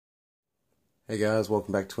Hey guys,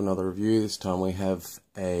 welcome back to another review. This time we have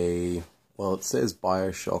well, it says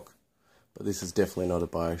Bioshock, but this is definitely not a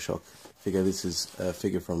Bioshock figure. This is a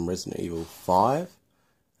figure from Resident Evil 5,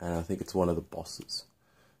 and I think it's one of the bosses.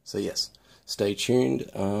 So yes, stay tuned.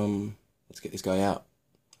 Let's get this guy out.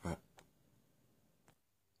 All right.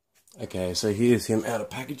 Okay, so here's him out of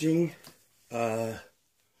packaging. Oh,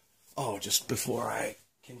 just before I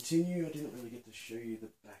continue, I didn't really get to show you the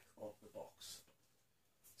back of the box.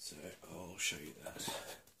 So I'll show you that.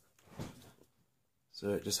 So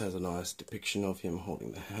it just has a nice depiction of him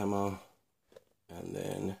holding the hammer, and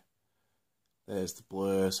then there's the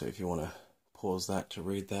blur, so if you want to pause that to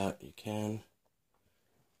read that, you can.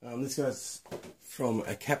 This guy's from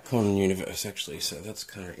a Capcom universe actually, so that's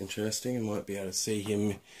kind of interesting. You might be able to see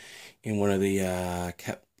him in one of the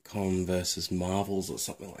Capcom versus Marvels or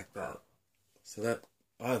something like that. So that,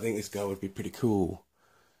 I think this guy would be pretty cool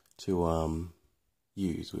to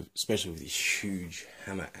use, especially with this huge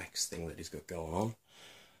hammer axe thing that he's got going on.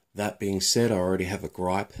 That being said, I already have a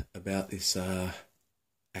gripe about this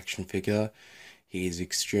action figure. He is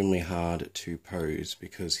extremely hard to pose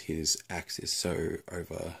because his axe is so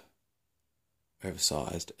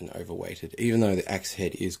oversized and overweighted. Even though the axe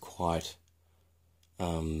head is quite,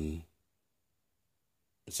 it's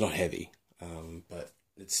not heavy, but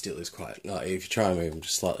it still is quite. No, if you try and move him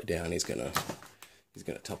just slightly down, he's gonna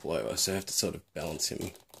topple over. So I have to sort of balance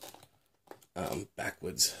him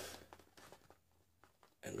backwards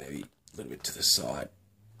and maybe a little bit to the side.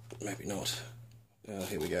 Maybe not.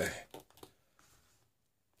 Here we go.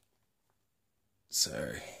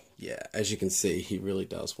 So yeah, as you can see, he really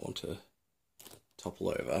does want to topple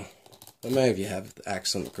over. But maybe if you have the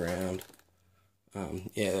axe on the ground.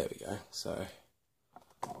 Yeah, there we go. So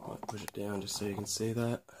I might push it down just so you can see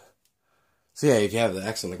that. So yeah, if you have the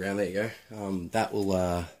axe on the ground, there you go. That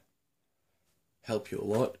will help you a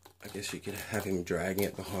lot. I guess you could have him dragging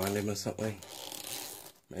it behind him or something.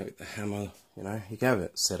 Maybe the hammer, you know, you can have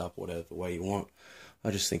it set up whatever way you want.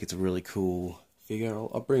 I just think it's a really cool figure.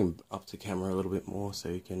 I'll bring him up to camera a little bit more so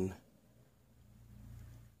you can.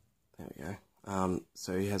 There we go.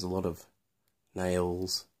 So he has a lot of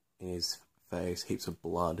nails in his face, heaps of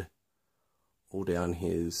blood all down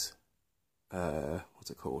his, what's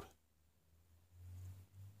it called?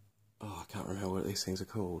 Oh, I can't remember what these things are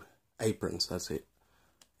called. Aprons, that's it.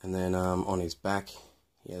 And then on his back,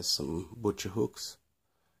 he has some butcher hooks.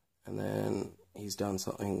 And then he's done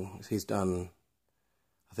something,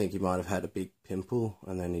 I think he might have had a big pimple,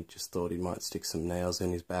 and then he just thought he might stick some nails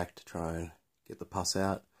in his back to try and get the pus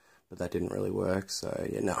out. But that didn't really work, so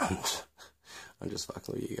yeah, no, I'm just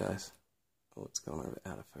fucking with you guys. Oh, it's gone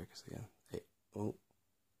out of focus again. Hey, oh.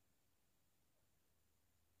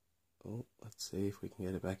 Oh, let's see if we can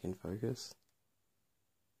get it back in focus.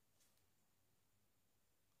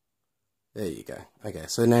 There you go. Okay,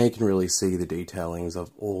 so now you can really see the detailings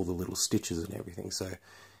of all the little stitches and everything. So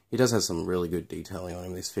he does have some really good detailing on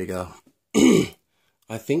him, this figure.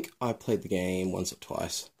 I think I played the game once or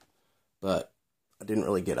twice, but I didn't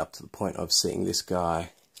really get up to the point of seeing this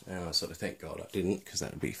guy. And I sort of thank God I didn't, because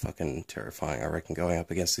that would be fucking terrifying, I reckon, going up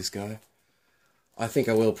against this guy. I think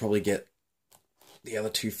I will probably get the other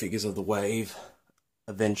two figures of the wave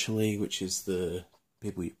eventually, which is the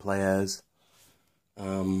people you play as.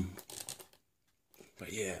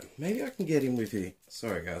 But yeah, maybe I can get him with you.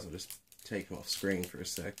 Sorry guys, I'll just take him off screen for a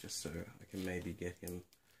sec, just so I can maybe get him.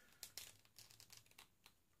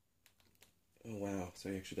 Oh wow, so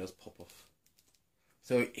he actually does pop off.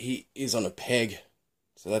 So he is on a peg,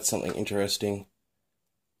 so that's something interesting.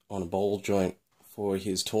 On a ball joint for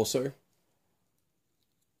his torso.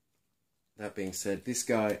 That being said, this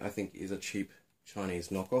guy I think is a cheap Chinese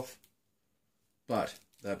knockoff. But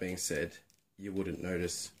that being said, you wouldn't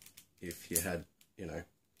notice if you had, you know,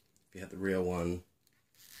 if you had the real one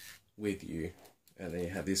with you, and then you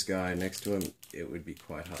have this guy next to him, it would be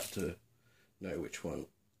quite hard to know which one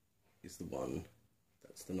is the one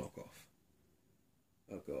that's the knockoff.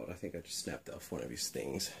 Oh god, I think I just snapped off one of his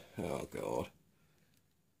things. Oh god.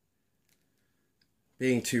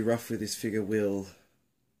 Being too rough with this figure will...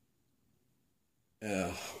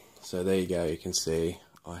 so there you go, you can see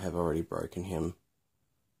I have already broken him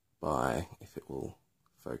by, if it will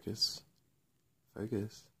focus. There we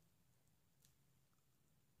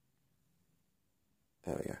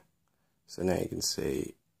go. So now you can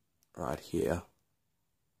see right here,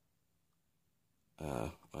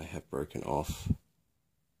 I have broken off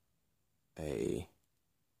a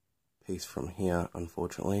piece from here,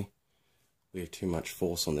 unfortunately. We have too much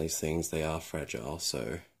force on these things, they are fragile,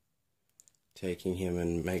 so taking him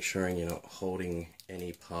and make sure you're not holding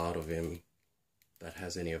any part of him that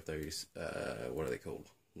has any of those, what are they called?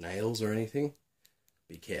 nails or anything,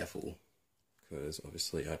 be careful, because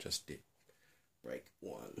obviously I just did break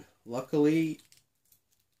one. Luckily,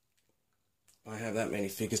 I have that many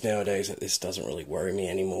figures nowadays that this doesn't really worry me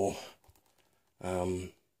anymore. But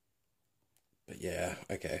yeah,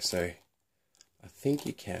 okay, so I think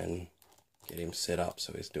you can get him set up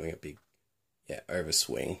so he's doing a big,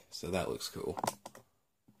 overswing. So that looks cool.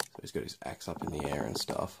 So he's got his axe up in the air and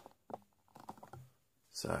stuff.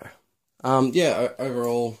 So, yeah,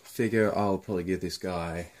 overall figure, I'll probably give this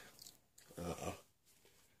guy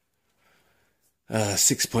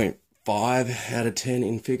 6.5 out of 10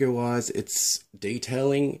 in figure-wise. Its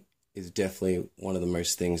detailing is definitely one of the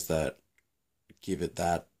most things that give it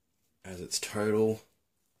that as its total.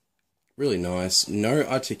 Really nice. No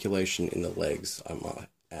articulation in the legs, I might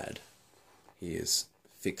add. He is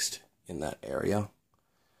fixed in that area.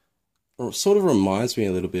 It sort of reminds me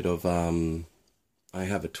a little bit of, I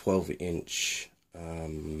have a 12-inch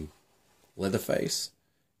Leatherface,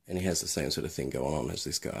 and he has the same sort of thing going on as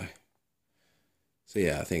this guy. So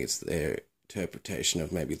yeah, I think it's their interpretation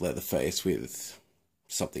of maybe Leatherface with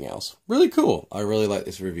something else. Really cool. I really like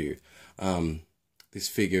this review. This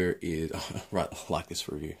figure is... right, I like this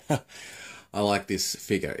review. I like this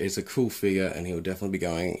figure. It's a cool figure, and he will definitely be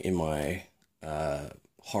going in my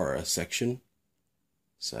horror section.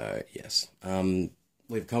 So, yes.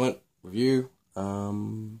 Leave a comment, review.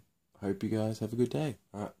 Hope you guys have a good day.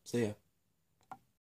 Alright, see ya.